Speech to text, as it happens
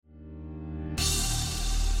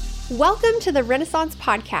Welcome to the Renaissance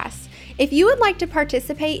Podcast. If you would like to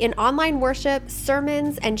participate in online worship,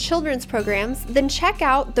 sermons, and children's programs, then check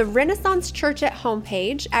out the Renaissance Church@Home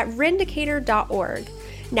homepage at rendicator.org.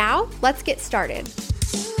 Now, let's get started.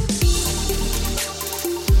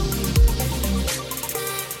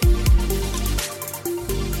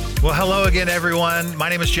 Well, hello again, everyone. My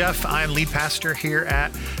name is Jeff. I'm lead pastor here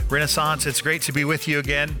at Renaissance. It's great to be with you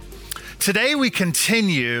again. Today, we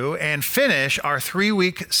continue and finish our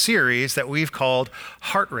 3-week series that we've called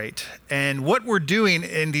Heart Rate. And what we're doing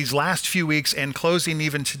in these last few weeks and closing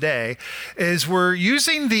even today is we're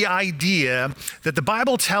using the idea that the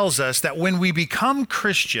Bible tells us that when we become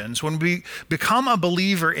Christians, when we become a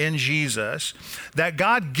believer in Jesus, that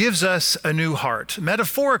God gives us a new heart.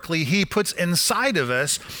 Metaphorically, he puts inside of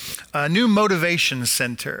us a new motivation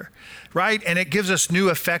center, right? And it gives us new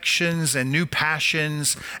affections and new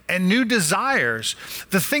passions and new desires.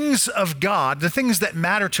 The things of God, the things that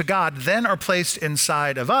matter to God, then are placed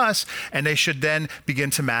inside of us, and they should then begin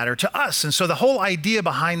to matter to us. And so the whole idea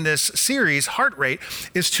behind this series, Heart Rate,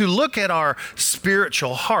 is to look at our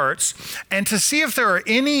spiritual hearts and to see if there are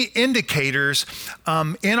any indicators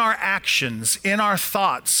in our actions, in our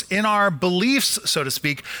thoughts, in our beliefs, so to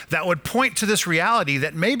speak, that would point to this reality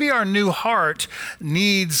that maybe our new heart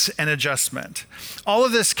needs an adjustment. All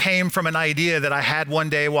of this came from an idea that I had one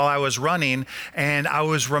day while I was running, and I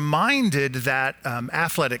was reminded that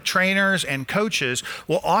athletic trainers and coaches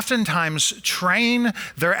will oftentimes train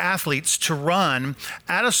their athletes to run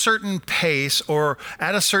at a certain pace or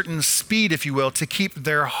at a certain speed, if you will, to keep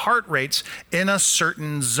their heart rates in a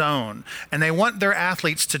certain zone. And they want their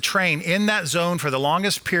athletes to train in that zone for the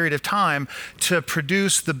longest period of time to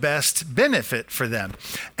produce the best benefit for them.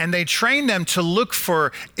 And they train them to look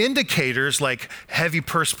for indicators like heavy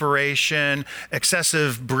perspiration,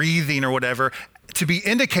 excessive breathing or whatever, to be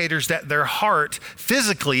indicators that their heart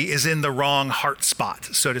physically is in the wrong heart spot,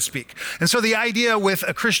 so to speak. And so the idea with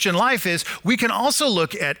a Christian life is we can also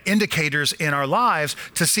look at indicators in our lives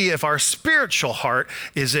to see if our spiritual heart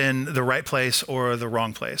is in the right place or the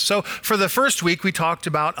wrong place. So for the first week, we talked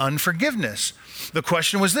about unforgiveness. The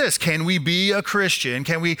question was this: can we be a Christian?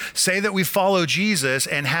 Can we say that we follow Jesus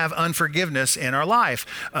and have unforgiveness in our life?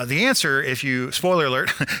 The answer, spoiler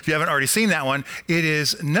alert, if you haven't already seen that one, it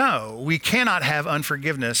is no. We cannot have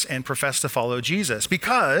unforgiveness and profess to follow Jesus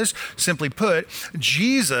because, simply put,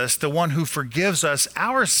 Jesus, the one who forgives us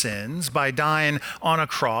our sins by dying on a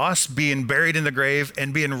cross, being buried in the grave,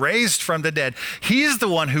 and being raised from the dead, he's the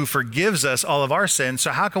one who forgives us all of our sins. So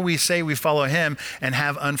how can we say we follow him and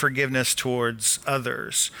have unforgiveness towards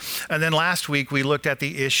others? And then last week we looked at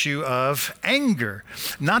the issue of anger.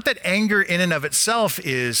 Not that anger in and of itself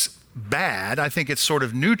is bad. I think it's sort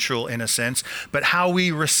of neutral in a sense, but how we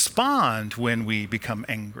respond when we become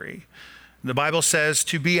angry. The Bible says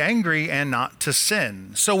to be angry and not to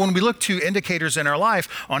sin. So when we look to indicators in our life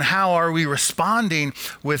on how are we responding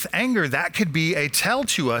with anger, that could be a tell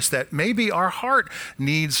to us that maybe our heart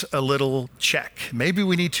needs a little check. Maybe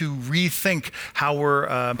we need to rethink how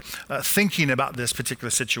we're thinking about this particular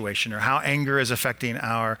situation or how anger is affecting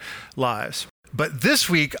our lives. But this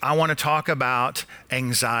week, I want to talk about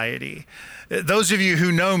anxiety. Those of you who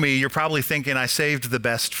know me, you're probably thinking I saved the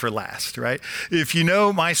best for last, right? If you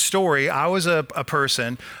know my story, I was a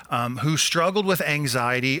person who struggled with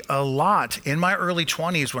anxiety a lot in my early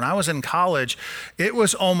 20s. When I was in college, it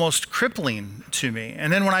was almost crippling to me.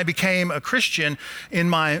 And then when I became a Christian in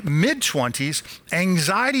my mid-20s,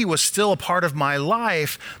 anxiety was still a part of my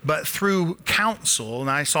life, but through counsel. And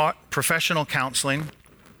I sought professional counseling.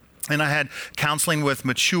 And I had counseling with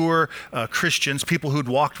mature Christians, people who'd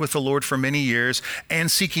walked with the Lord for many years, and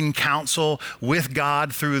seeking counsel with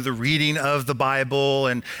God through the reading of the Bible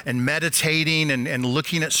and meditating and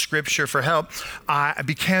looking at Scripture for help. I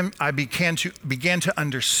began to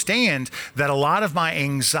understand that a lot of my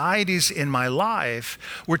anxieties in my life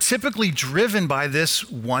were typically driven by this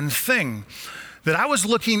one thing. That I was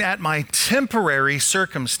looking at my temporary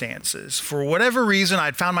circumstances. For whatever reason,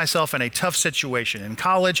 I'd found myself in a tough situation. In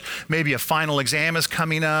college, maybe a final exam is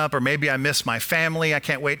coming up, or maybe I miss my family. I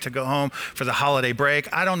can't wait to go home for the holiday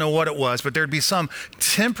break. I don't know what it was, but there'd be some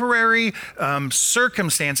temporary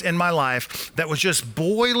circumstance in my life that was just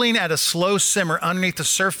boiling at a slow simmer underneath the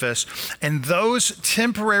surface. And those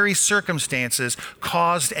temporary circumstances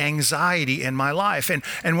caused anxiety in my life.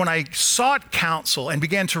 And when I sought counsel and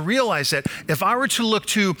began to realize that if I were to look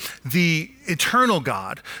to the eternal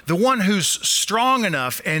God, the one who's strong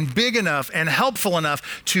enough and big enough and helpful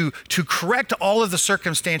enough to correct all of the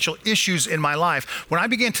circumstantial issues in my life, when I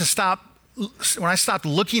began to stop stopped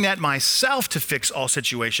looking at myself to fix all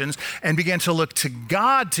situations and began to look to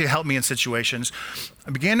God to help me in situations,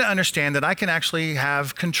 I began to understand that I can actually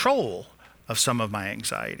have control of some of my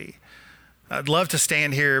anxiety. I'd love to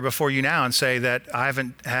stand here before you now and say that I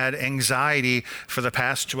haven't had anxiety for the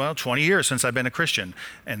past, 20 years since I've been a Christian,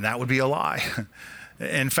 and that would be a lie.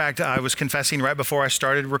 In fact, I was confessing right before I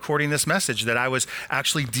started recording this message that I was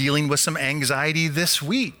actually dealing with some anxiety this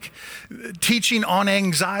week. Teaching on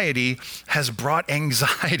anxiety has brought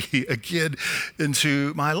anxiety again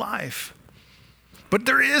into my life. But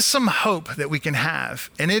there is some hope that we can have,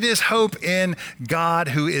 and it is hope in God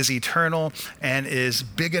who is eternal and is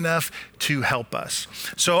big enough to help us.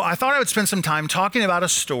 So I thought I would spend some time talking about a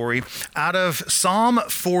story out of Psalm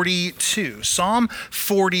 42. Psalm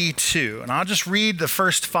 42, and I'll just read the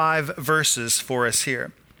first 5 verses for us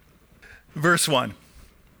here. Verse 1.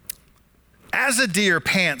 As a deer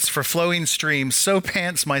pants for flowing streams, so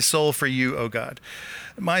pants my soul for you, O God.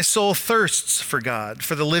 My soul thirsts for God,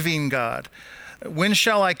 for the living God. When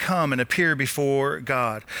shall I come and appear before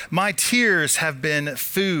God? My tears have been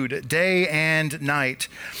food day and night,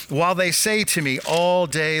 while they say to me all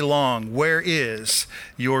day long, where is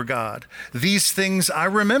your God? These things I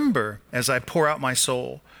remember as I pour out my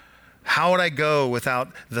soul. How would I go without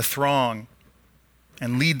the throng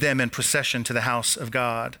and lead them in procession to the house of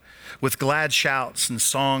God, with glad shouts and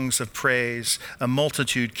songs of praise, a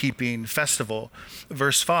multitude keeping festival?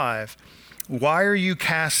 Verse 5. Why are you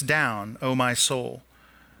cast down, O my soul?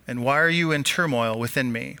 And why are you in turmoil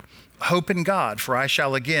within me? Hope in God, for I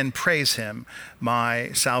shall again praise him,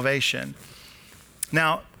 my salvation.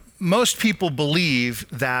 Now, most people believe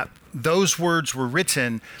that those words were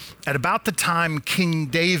written at about the time King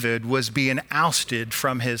David was being ousted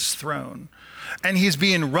from his throne. And he's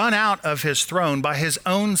being run out of his throne by his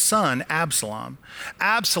own son, Absalom.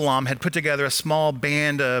 Absalom had put together a small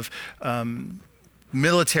band of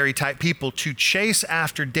military type people to chase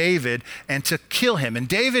after David and to kill him. And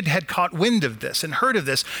David had caught wind of this and heard of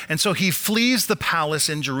this. And so he flees the palace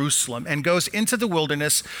in Jerusalem and goes into the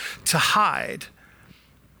wilderness to hide.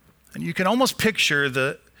 And you can almost picture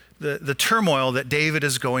the turmoil that David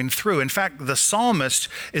is going through. In fact, the psalmist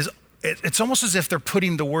it's almost as if they're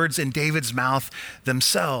putting the words in David's mouth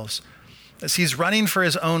themselves. As he's running for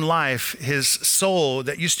his own life, his soul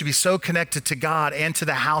that used to be so connected to God and to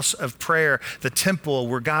the house of prayer, the temple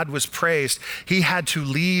where God was praised, he had to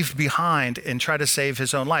leave behind and try to save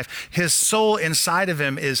his own life. His soul inside of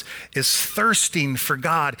him is thirsting for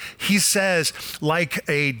God. He says, like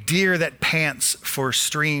a deer that pants for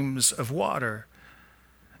streams of water.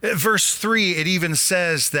 Verse 3, it even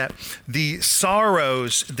says that the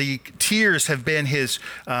sorrows, the tears have been his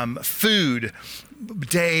food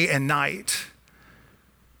day and night.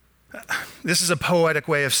 This is a poetic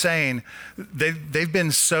way of saying they've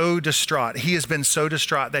been so distraught. He has been so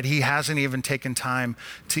distraught that he hasn't even taken time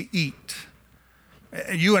to eat.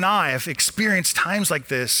 You and I have experienced times like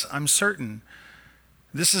this, I'm certain.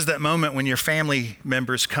 This is that moment when your family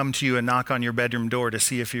members come to you and knock on your bedroom door to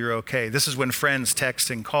see if you're okay. This is when friends text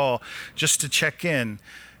and call just to check in,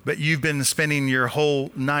 but you've been spending your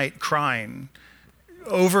whole night crying,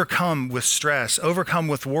 overcome with stress, overcome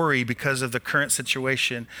with worry because of the current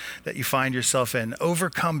situation that you find yourself in,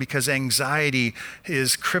 overcome because anxiety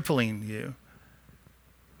is crippling you.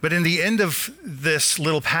 But in the end of this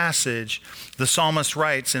little passage, the psalmist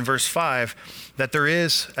writes in verse 5 that there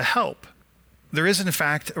is a help. There is, in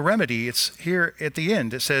fact, a remedy. It's here at the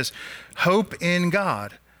end. It says, hope in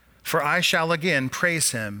God, for I shall again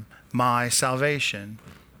praise him, my salvation.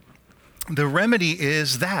 The remedy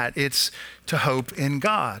is that. It's to hope in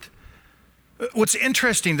God. What's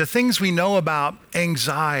interesting, the things we know about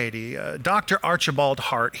anxiety, Dr. Archibald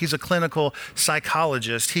Hart, he's a clinical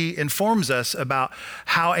psychologist. He informs us about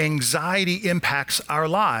how anxiety impacts our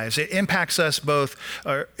lives. It impacts us both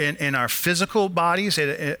in our physical bodies.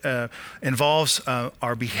 It involves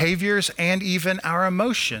our behaviors and even our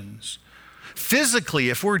emotions. Physically,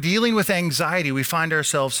 if we're dealing with anxiety, we find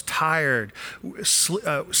ourselves tired.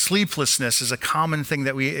 Sleeplessness is a common thing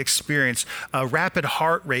that we experience. Rapid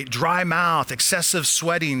heart rate, dry mouth, excessive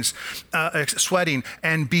sweating.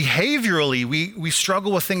 And behaviorally, we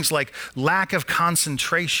struggle with things like lack of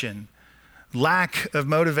concentration, lack of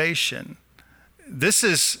motivation. This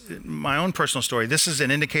is my own personal story. This is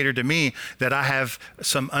an indicator to me that I have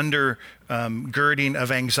some undergirding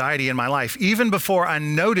of anxiety in my life. Even before I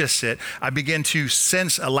notice it, I begin to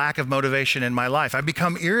sense a lack of motivation in my life. I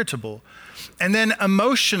become irritable. And then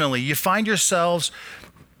emotionally, you find yourselves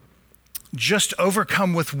just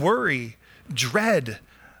overcome with worry, dread.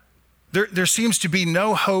 There seems to be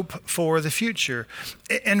no hope for the future.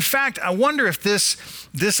 In fact, I wonder if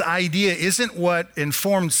this idea isn't what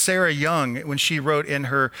informed Sarah Young when she wrote in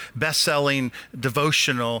her best-selling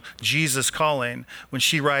devotional, Jesus Calling, when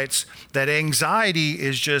she writes that anxiety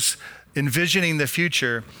is just envisioning the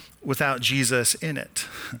future without Jesus in it.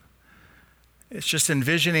 It's just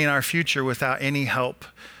envisioning our future without any help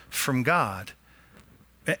from God.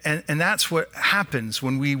 And that's what happens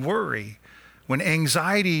when we worry. When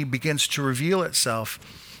anxiety begins to reveal itself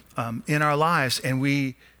in our lives, and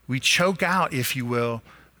we choke out, if you will,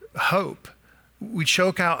 hope. We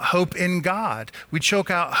choke out hope in God. We choke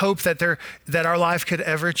out hope that our life could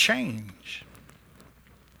ever change.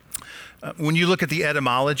 When you look at the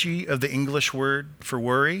etymology of the English word for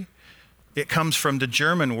worry, it comes from the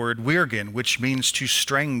German word "würgen," which means to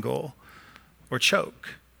strangle or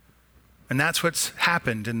choke. And that's what's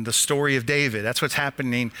happened in the story of David. That's what's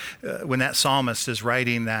happening when that psalmist is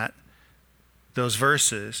writing those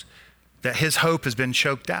verses, that his hope has been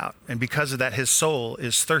choked out. And because of that, his soul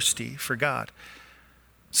is thirsty for God.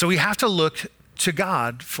 So we have to look to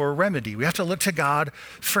God for a remedy. We have to look to God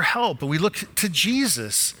for help. We look to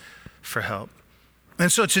Jesus for help. And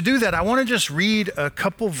so to do that, I want to just read a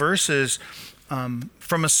couple verses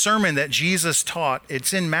from a sermon that Jesus taught.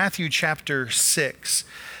 It's in Matthew chapter 6.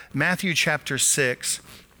 Matthew chapter 6.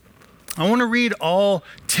 I want to read all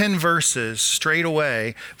 10 verses straight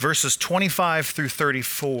away, verses 25 through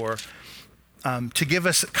 34, to give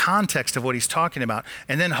us context of what he's talking about,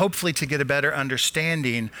 and then hopefully to get a better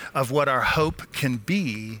understanding of what our hope can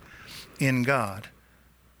be in God.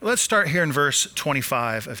 Let's start here in verse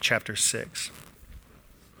 25 of chapter 6.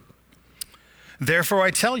 Therefore I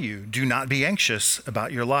tell you, do not be anxious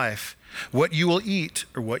about your life, what you will eat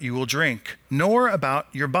or what you will drink, nor about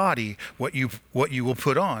your body, what you will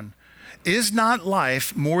put on. Is not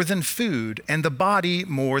life more than food, and the body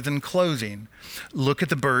more than clothing? Look at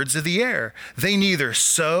the birds of the air. They neither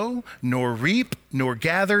sow, nor reap, nor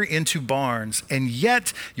gather into barns, and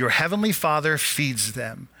yet your heavenly Father feeds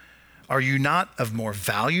them. Are you not of more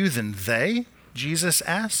value than they? Jesus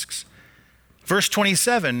asks. Verse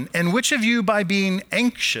 27, and which of you by being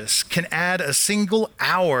anxious can add a single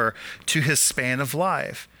hour to his span of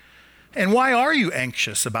life? And why are you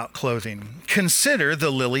anxious about clothing? Consider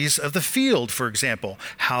the lilies of the field, for example,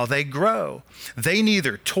 how they grow. They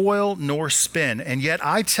neither toil nor spin, and yet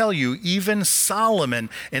I tell you, even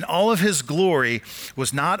Solomon in all of his glory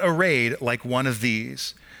was not arrayed like one of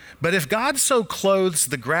these. But if God so clothes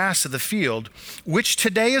the grass of the field, which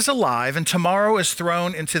today is alive and tomorrow is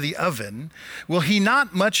thrown into the oven, will he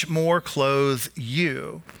not much more clothe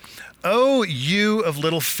you? O you of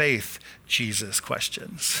little faith, Jesus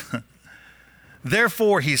questions.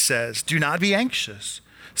 Therefore, he says, do not be anxious,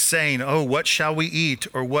 saying, oh, what shall we eat,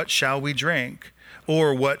 or what shall we drink,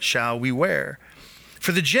 or what shall we wear?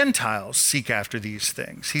 For the Gentiles seek after these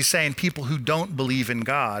things. He's saying people who don't believe in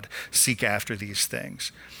God seek after these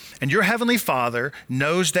things. And your heavenly Father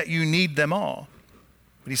knows that you need them all.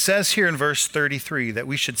 But he says here in verse 33 that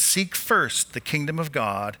we should seek first the kingdom of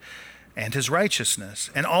God and his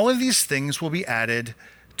righteousness. And all of these things will be added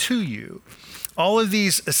to you. All of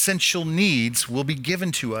these essential needs will be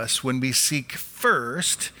given to us when we seek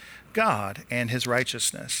first God and his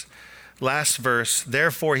righteousness. Last verse,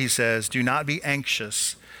 therefore he says, do not be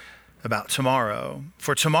anxious about tomorrow,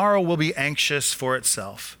 for tomorrow will be anxious for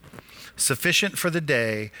itself. Sufficient for the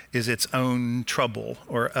day is its own trouble,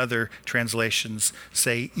 or other translations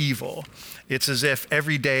say evil. It's as if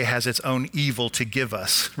every day has its own evil to give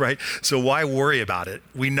us, right? So why worry about it?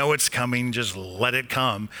 We know it's coming, just let it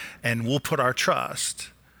come, and we'll put our trust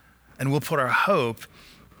and we'll put our hope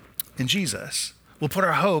in Jesus. We'll put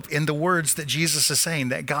our hope in the words that Jesus is saying,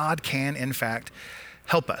 that God can, in fact,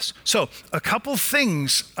 help us. So a couple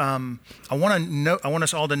things I want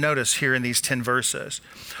us all to notice here in these 10 verses.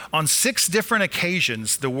 On 6 different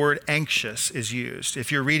occasions, the word anxious is used.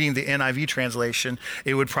 If you're reading the NIV translation,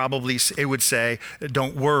 it would say,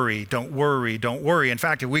 don't worry, don't worry, don't worry. In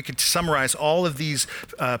fact, if we could summarize all of these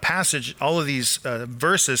verses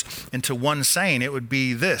into one saying, it would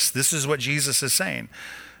be this. This is what Jesus is saying.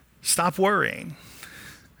 Stop worrying.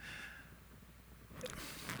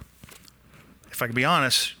 If I can be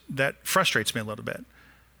honest, that frustrates me a little bit,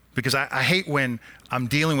 because I hate when I'm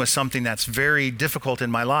dealing with something that's very difficult in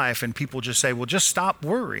my life and people just say, well, just stop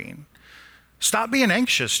worrying. Stop being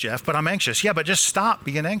anxious, Jeff, but I'm anxious. Yeah, but just stop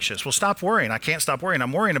being anxious. Well, stop worrying. I can't stop worrying.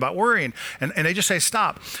 I'm worrying about worrying. And they just say,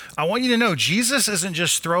 stop. I want you to know, Jesus isn't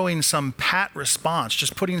just throwing some pat response,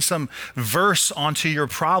 just putting some verse onto your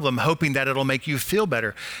problem, hoping that it'll make you feel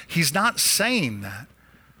better. He's not saying that.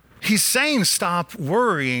 He's saying stop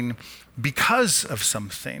worrying because of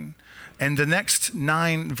something. And the next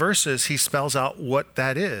 9 verses, he spells out what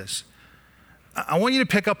that is. I want you to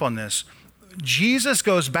pick up on this. Jesus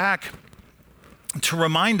goes back to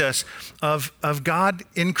remind us of God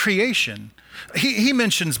in creation. He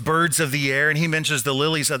mentions birds of the air and he mentions the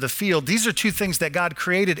lilies of the field. These are 2 things that God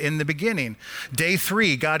created in the beginning. Day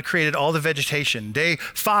 3, God created all the vegetation. Day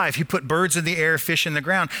 5, he put birds in the air, fish in the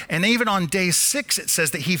ground. And even on day 6, it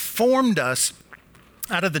says that he formed us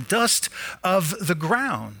out of the dust of the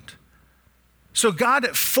ground. So God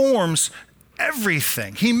forms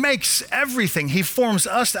everything. He makes everything. He forms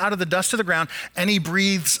us out of the dust of the ground and he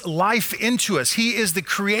breathes life into us. He is the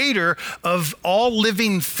creator of all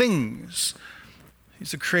living things.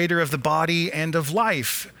 He's the creator of the body and of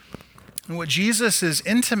life. And what Jesus is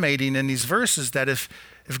intimating in these verses, that if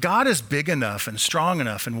God is big enough and strong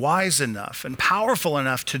enough and wise enough and powerful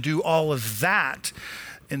enough to do all of that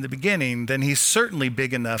in the beginning, then he's certainly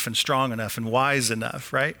big enough and strong enough and wise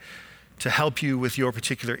enough, right, to help you with your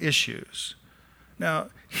particular issues. Now,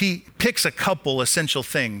 he picks a couple essential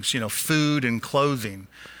things, food and clothing.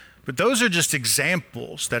 But those are just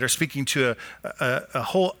examples that are speaking to a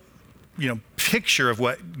whole, picture of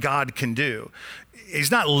what God can do.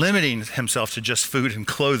 He's not limiting himself to just food and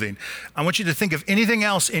clothing. I want you to think of anything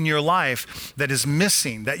else in your life that is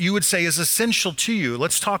missing, that you would say is essential to you.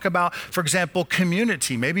 Let's talk about, for example,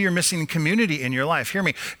 community. Maybe you're missing community in your life. Hear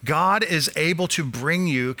me. God is able to bring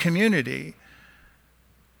you community.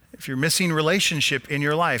 If you're missing relationship in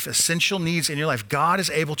your life, essential needs in your life, God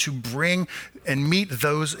is able to bring and meet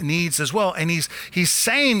those needs as well. And he's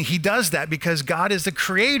saying he does that because God is the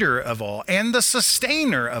creator of all and the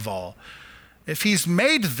sustainer of all. If he's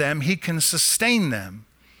made them, he can sustain them.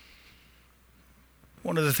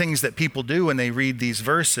 One of the things that people do when they read these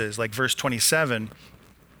verses, like verse 27,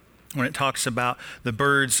 when it talks about the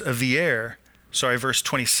birds of the air, verse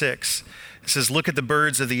 26, it says, look at the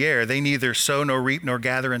birds of the air. They neither sow nor reap nor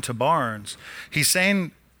gather into barns. He's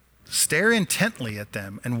saying, stare intently at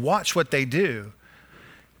them and watch what they do.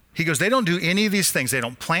 He goes, they don't do any of these things. They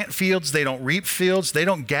don't plant fields. They don't reap fields. They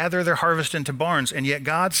don't gather their harvest into barns, and yet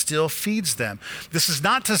God still feeds them. This is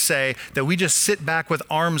not to say that we just sit back with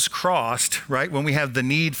arms crossed, right, when we have the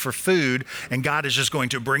need for food and God is just going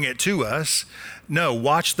to bring it to us. No,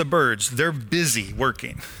 watch the birds. They're busy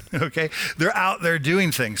working, okay? They're out there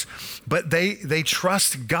doing things, but they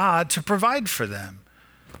trust God to provide for them.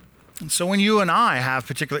 And so when you and I have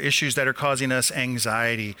particular issues that are causing us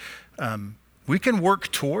anxiety, we can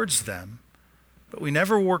work towards them, but we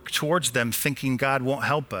never work towards them thinking God won't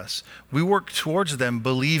help us. We work towards them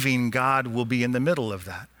believing God will be in the middle of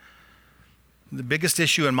that. The biggest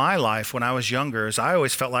issue in my life when I was younger is I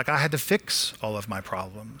always felt like I had to fix all of my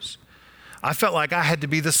problems. I felt like I had to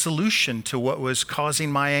be the solution to what was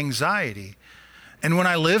causing my anxiety. And when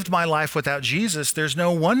I lived my life without Jesus, there's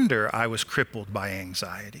no wonder I was crippled by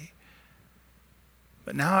anxiety.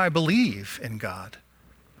 But now I believe in God.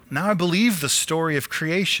 Now I believe the story of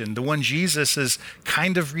creation, the one Jesus is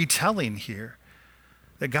kind of retelling here,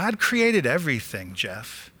 that God created everything,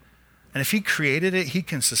 Jeff. And if he created it, he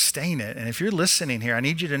can sustain it. And if you're listening here, I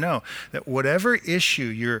need you to know that whatever issue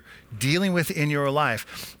you're dealing with in your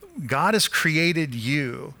life, God has created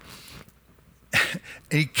you. And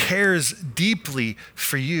he cares deeply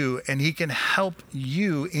for you, and he can help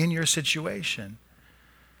you in your situation.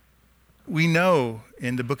 We know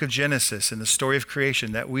in the book of Genesis, in the story of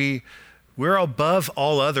creation, that we're above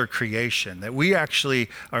all other creation, that we actually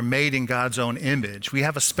are made in God's own image. We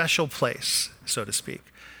have a special place, so to speak.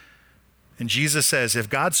 And Jesus says, if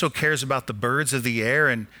God so cares about the birds of the air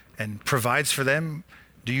and provides for them,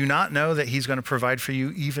 do you not know that he's going to provide for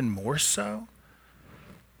you even more so?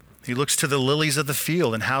 He looks to the lilies of the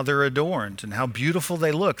field and how they're adorned and how beautiful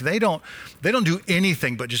they look. They don't do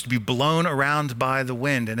anything but just be blown around by the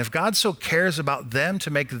wind. And if God so cares about them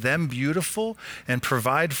to make them beautiful and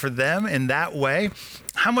provide for them in that way,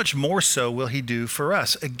 how much more so will he do for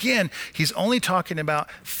us? Again, he's only talking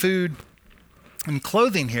about food and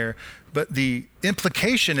clothing here, but the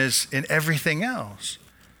implication is in everything else.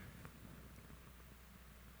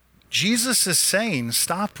 Jesus is saying,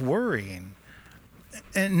 stop worrying.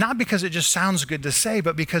 And not because it just sounds good to say,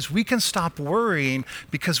 but because we can stop worrying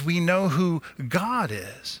because we know who God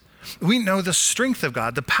is. We know the strength of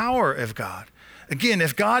God, the power of God. Again,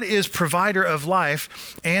 if God is provider of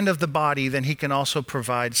life and of the body, then he can also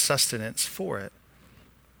provide sustenance for it.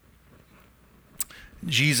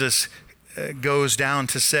 Jesus goes down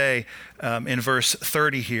to say in verse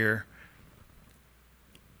 30 here,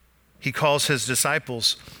 he calls his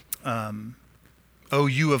disciples, "O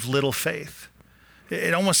you of little faith."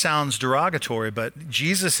 It almost sounds derogatory, but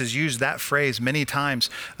Jesus has used that phrase many times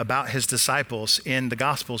about his disciples in the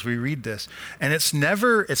Gospels. We read this, and it's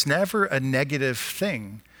never a negative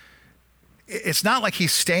thing. It's not like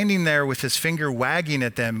he's standing there with his finger wagging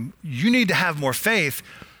at them. You need to have more faith.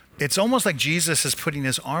 It's almost like Jesus is putting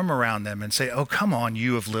his arm around them and say, "Oh, come on,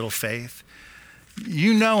 you of little faith.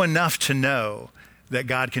 You know enough to know that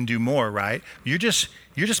God can do more, right? You're just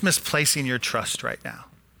misplacing your trust right now.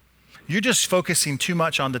 You're just focusing too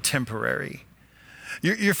much on the temporary.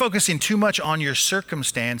 You're focusing too much on your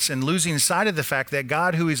circumstance and losing sight of the fact that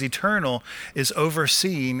God, who is eternal, is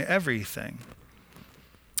overseeing everything."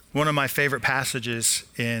 One of my favorite passages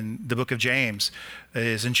in the book of James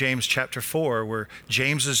is in James chapter 4, where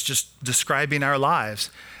James is just describing our lives.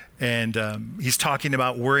 And he's talking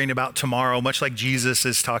about worrying about tomorrow, much like Jesus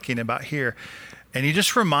is talking about here. And he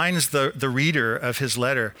just reminds the reader of his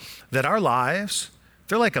letter that our lives,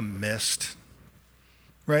 they're like a mist,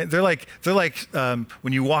 right? They're like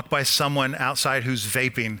when you walk by someone outside who's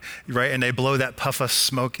vaping, right? And they blow that puff of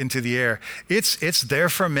smoke into the air. It's there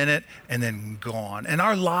for a minute and then gone. And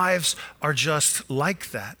our lives are just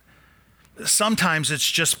like that. Sometimes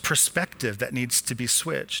it's just perspective that needs to be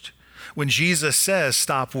switched. When Jesus says,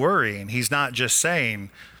 "Stop worrying," he's not just saying,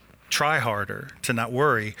 "Try harder to not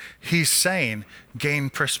worry." He's saying, gain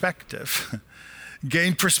perspective.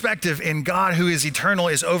 Gain perspective in God, who is eternal,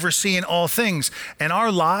 is overseeing all things. And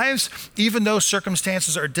our lives, even though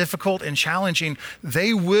circumstances are difficult and challenging,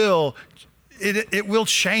 it will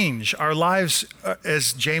change. Our lives,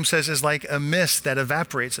 as James says, is like a mist that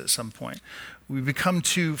evaporates at some point. We become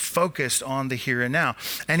too focused on the here and now.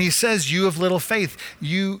 And he says, "You of little faith."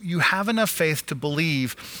 You have enough faith to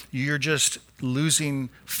believe, you're just losing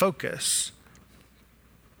focus.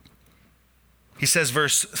 He says,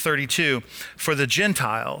 verse 32, "For the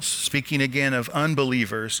Gentiles," speaking again of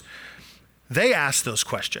unbelievers, they ask those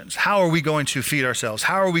questions. How are we going to feed ourselves?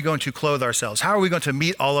 How are we going to clothe ourselves? How are we going to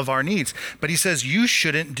meet all of our needs? But he says, you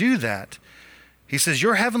shouldn't do that. He says,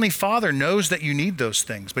 your heavenly Father knows that you need those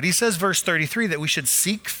things. But he says, verse 33, that we should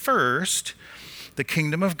seek first the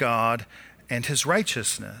kingdom of God and his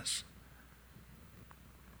righteousness.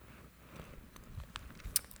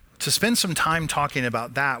 To spend some time talking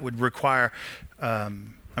about that would require,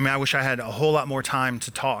 I wish I had a whole lot more time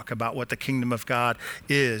to talk about what the kingdom of God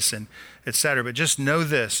is and et cetera. But just know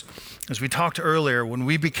this, as we talked earlier, when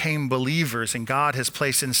we became believers and God has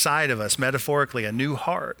placed inside of us, metaphorically, a new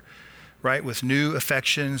heart, right, with new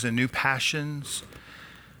affections and new passions,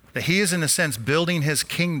 that he is in a sense building his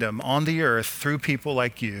kingdom on the earth through people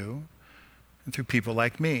like you and through people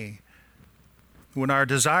like me. When our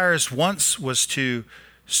desires once was to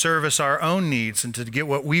service our own needs and to get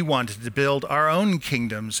what we wanted, to build our own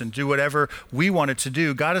kingdoms and do whatever we wanted to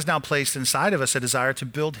do, God has now placed inside of us a desire to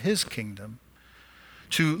build his kingdom,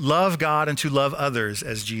 to love God and to love others,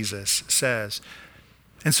 as Jesus says.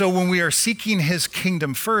 And so when we are seeking his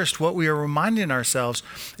kingdom first, what we are reminding ourselves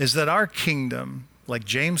is that our kingdom, like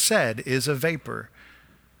James said, is a vapor.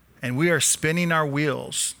 And we are spinning our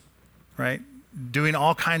wheels, right? Doing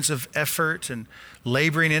all kinds of effort and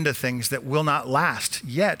laboring into things that will not last.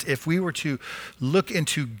 Yet, if we were to look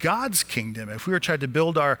into God's kingdom, if we were trying to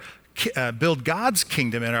build God's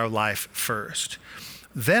kingdom in our life first,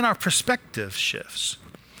 then our perspective shifts.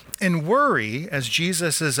 And worry, as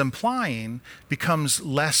Jesus is implying, becomes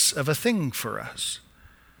less of a thing for us.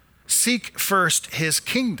 Seek first his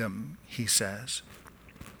kingdom, he says,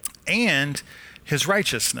 and his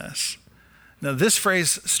righteousness. Now, this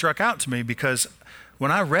phrase struck out to me because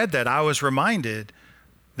when I read that, I was reminded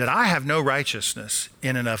that I have no righteousness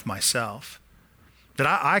in and of myself, that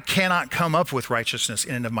I cannot come up with righteousness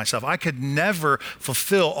in and of myself. I could never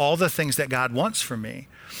fulfill all the things that God wants for me,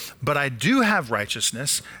 but I do have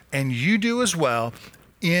righteousness, and you do as well,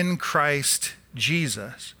 in Christ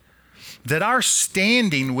Jesus. That our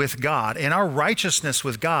standing with God and our righteousness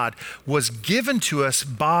with God was given to us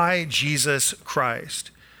by Jesus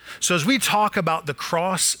Christ. So as we talk about the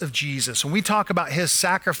cross of Jesus, when we talk about his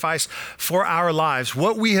sacrifice for our lives,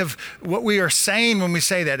 what we are saying when we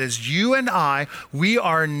say that is you and I, we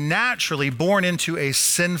are naturally born into a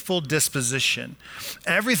sinful disposition.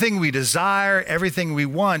 Everything we desire, everything we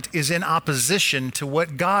want is in opposition to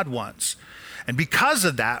what God wants. And because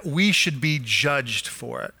of that, we should be judged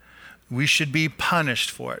for it. We should be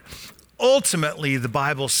punished for it. Ultimately, the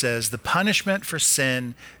Bible says the punishment for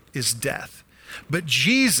sin is death. But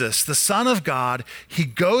Jesus, the Son of God, he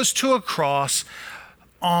goes to a cross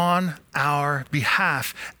on our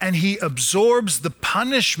behalf, and he absorbs the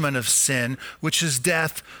punishment of sin, which is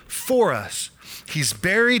death, for us. He's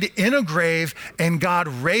buried in a grave, and God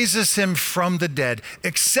raises him from the dead,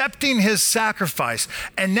 accepting his sacrifice.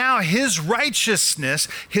 And now his righteousness,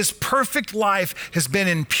 his perfect life, has been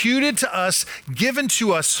imputed to us, given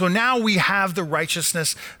to us. So now we have the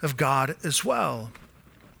righteousness of God as well.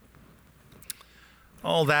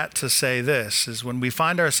 All that to say this is, when we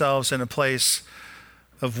find ourselves in a place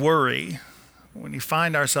of worry, when we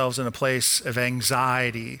find ourselves in a place of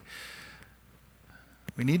anxiety,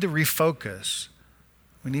 we need to refocus.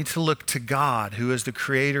 We need to look to God, who is the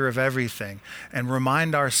creator of everything, and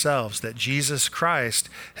remind ourselves that Jesus Christ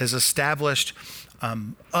has established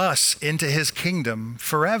us into his kingdom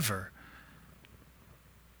forever.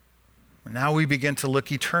 Now we begin to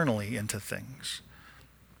look eternally into things.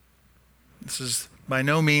 This is by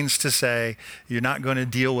no means to say you're not going to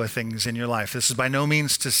deal with things in your life. This is by no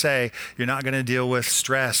means to say you're not going to deal with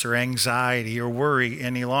stress or anxiety or worry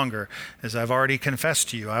any longer. As I've already confessed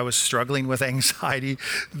to you, I was struggling with anxiety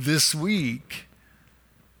this week.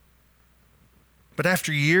 But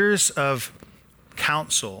after years of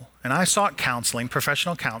counsel, and I sought counseling,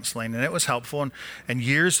 professional counseling, and it was helpful, and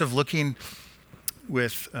years of looking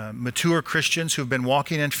with mature Christians who've been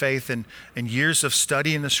walking in faith, and years of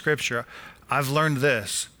studying the scripture, I've learned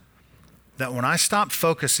this, that when I stop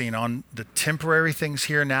focusing on the temporary things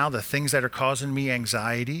here and now, the things that are causing me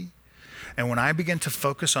anxiety, and when I begin to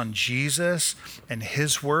focus on Jesus and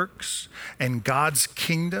his works and God's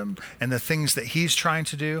kingdom and the things that he's trying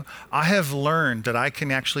to do, I have learned that I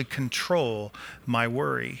can actually control my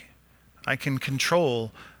worry. I can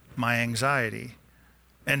control my anxiety.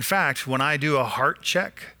 In fact, when I do a heart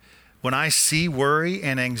check, when I see worry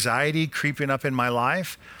and anxiety creeping up in my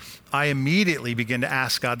life, I immediately begin to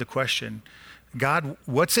ask God the question, God,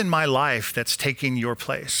 what's in my life that's taking your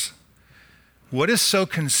place? What is so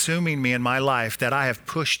consuming me in my life that I have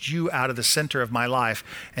pushed you out of the center of my life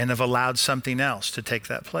and have allowed something else to take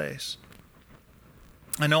that place?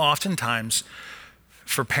 I know oftentimes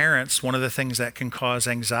for parents, one of the things that can cause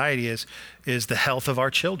anxiety is the health of our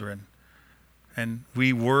children. And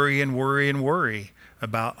we worry and worry and worry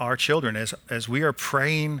about our children as we are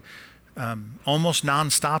praying almost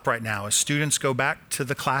nonstop right now as students go back to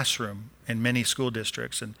the classroom in many school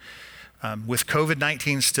districts. And with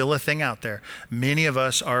COVID-19 still a thing out there, many of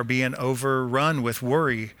us are being overrun with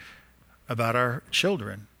worry about our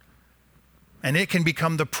children. And it can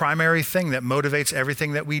become the primary thing that motivates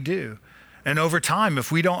everything that we do. And over time,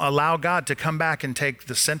 if we don't allow God to come back and take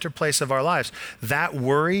the center place of our lives, that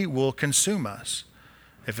worry will consume us.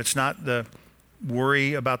 If it's not the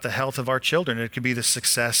worry about the health of our children, it could be the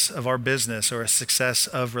success of our business or a success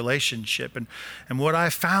of relationship. And what I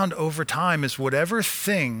found over time is whatever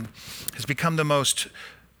thing has become the most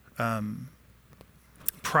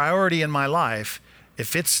priority in my life,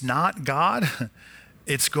 if it's not God,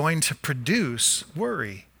 it's going to produce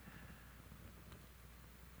worry.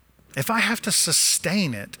 If I have to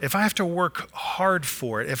sustain it, if I have to work hard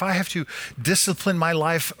for it, if I have to discipline my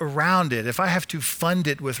life around it, if I have to fund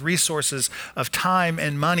it with resources of time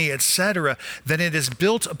and money, etc., then it is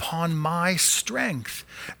built upon my strength.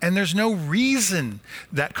 And there's no reason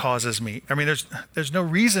that causes me. I mean, there's no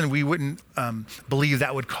reason we wouldn't believe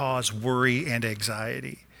that would cause worry and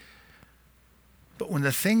anxiety. But when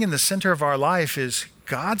the thing in the center of our life is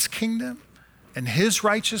God's kingdom and his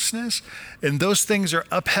righteousness, and those things are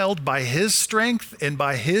upheld by his strength and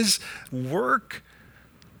by his work,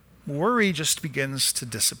 worry just begins to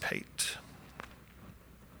dissipate.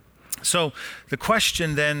 So the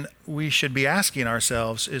question then we should be asking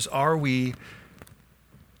ourselves is, when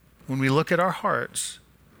we look at our hearts,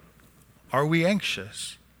 are we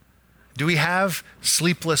anxious? Do we have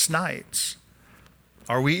sleepless nights?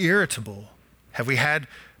 Are we irritable? Have we had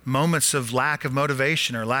moments of lack of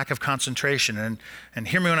motivation or lack of concentration? And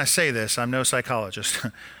hear me when I say this, I'm no psychologist.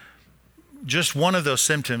 Just one of those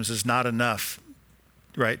symptoms is not enough,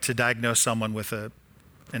 right, to diagnose someone with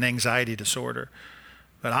an anxiety disorder.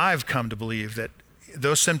 But I've come to believe that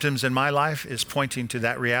those symptoms in my life is pointing to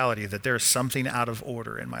that reality, that there is something out of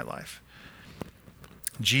order in my life.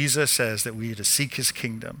 Jesus says that we are to seek his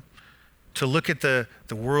kingdom, to look at the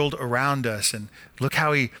world around us and look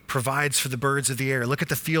how he provides for the birds of the air, look at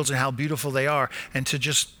the fields and how beautiful they are, and to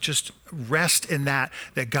just rest in that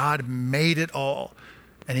God made it all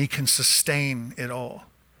and he can sustain it all.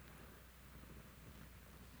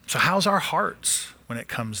 So how's our hearts when it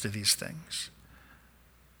comes to these things?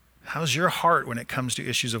 How's your heart when it comes to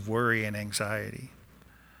issues of worry and anxiety?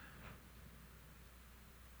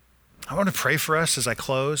 I want to pray for us as I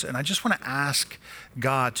close, and I just want to ask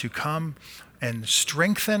God to come and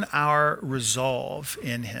strengthen our resolve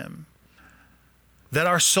in him. That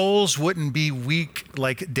our souls wouldn't be weak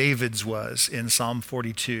like David's was in Psalm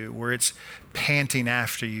 42, where it's panting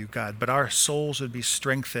after you, God, but our souls would be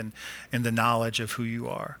strengthened in the knowledge of who you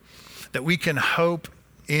are. That we can hope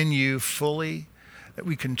in you fully, that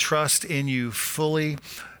we can trust in you fully,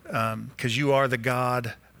 because you are the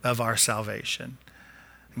God of our salvation.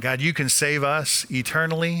 God, you can save us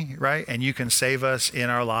eternally, right? And you can save us in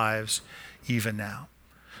our lives even now.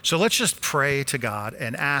 So let's just pray to God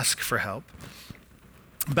and ask for help.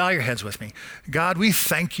 Bow your heads with me. God, we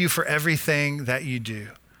thank you for everything that you do.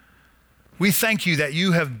 We thank you that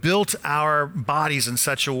you have built our bodies in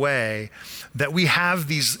such a way that we have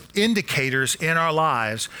these indicators in our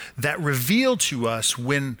lives that reveal to us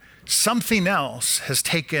when something else has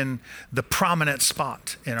taken the prominent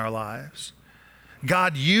spot in our lives.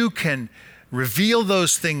 God, you can reveal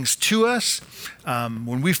those things to us.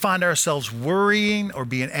 When we find ourselves worrying or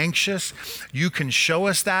being anxious, you can show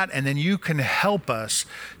us that, and then you can help us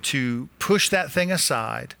to push that thing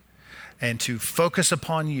aside and to focus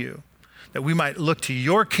upon you, that we might look to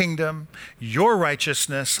your kingdom, your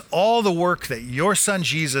righteousness, all the work that your son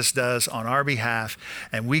Jesus does on our behalf,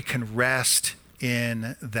 and we can rest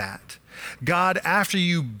in that. God, after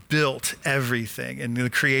you built everything in the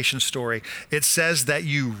creation story, it says that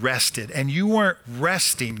you rested, and you weren't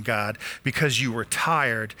resting, God, because you were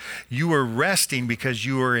tired. You were resting because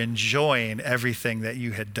you were enjoying everything that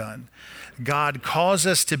you had done. God, cause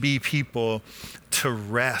us to be people to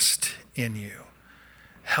rest in you.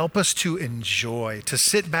 Help us to enjoy, to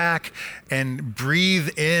sit back and breathe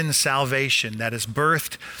in salvation that is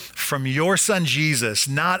birthed from your son Jesus,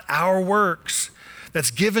 not our works,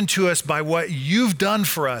 that's given to us by what you've done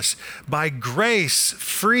for us, by grace,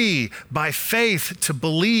 free, by faith, to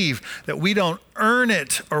believe that we don't earn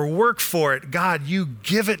it or work for it. God, you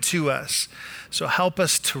give it to us. So help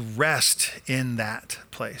us to rest in that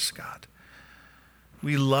place, God.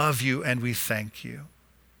 We love you and we thank you.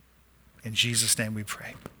 In Jesus' name we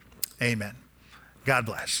pray. Amen. God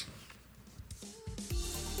bless.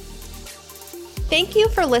 Thank you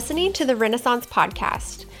for listening to the Renaissance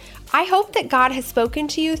Podcast. I hope that God has spoken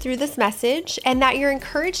to you through this message and that you're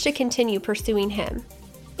encouraged to continue pursuing Him.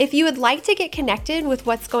 If you would like to get connected with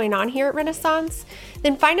what's going on here at Renaissance,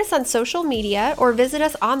 then find us on social media or visit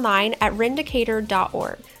us online at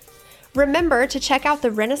rendicator.org. Remember to check out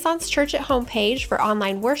the Renaissance Church at homepage for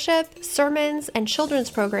online worship, sermons, and children's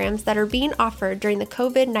programs that are being offered during the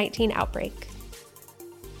COVID-19 outbreak.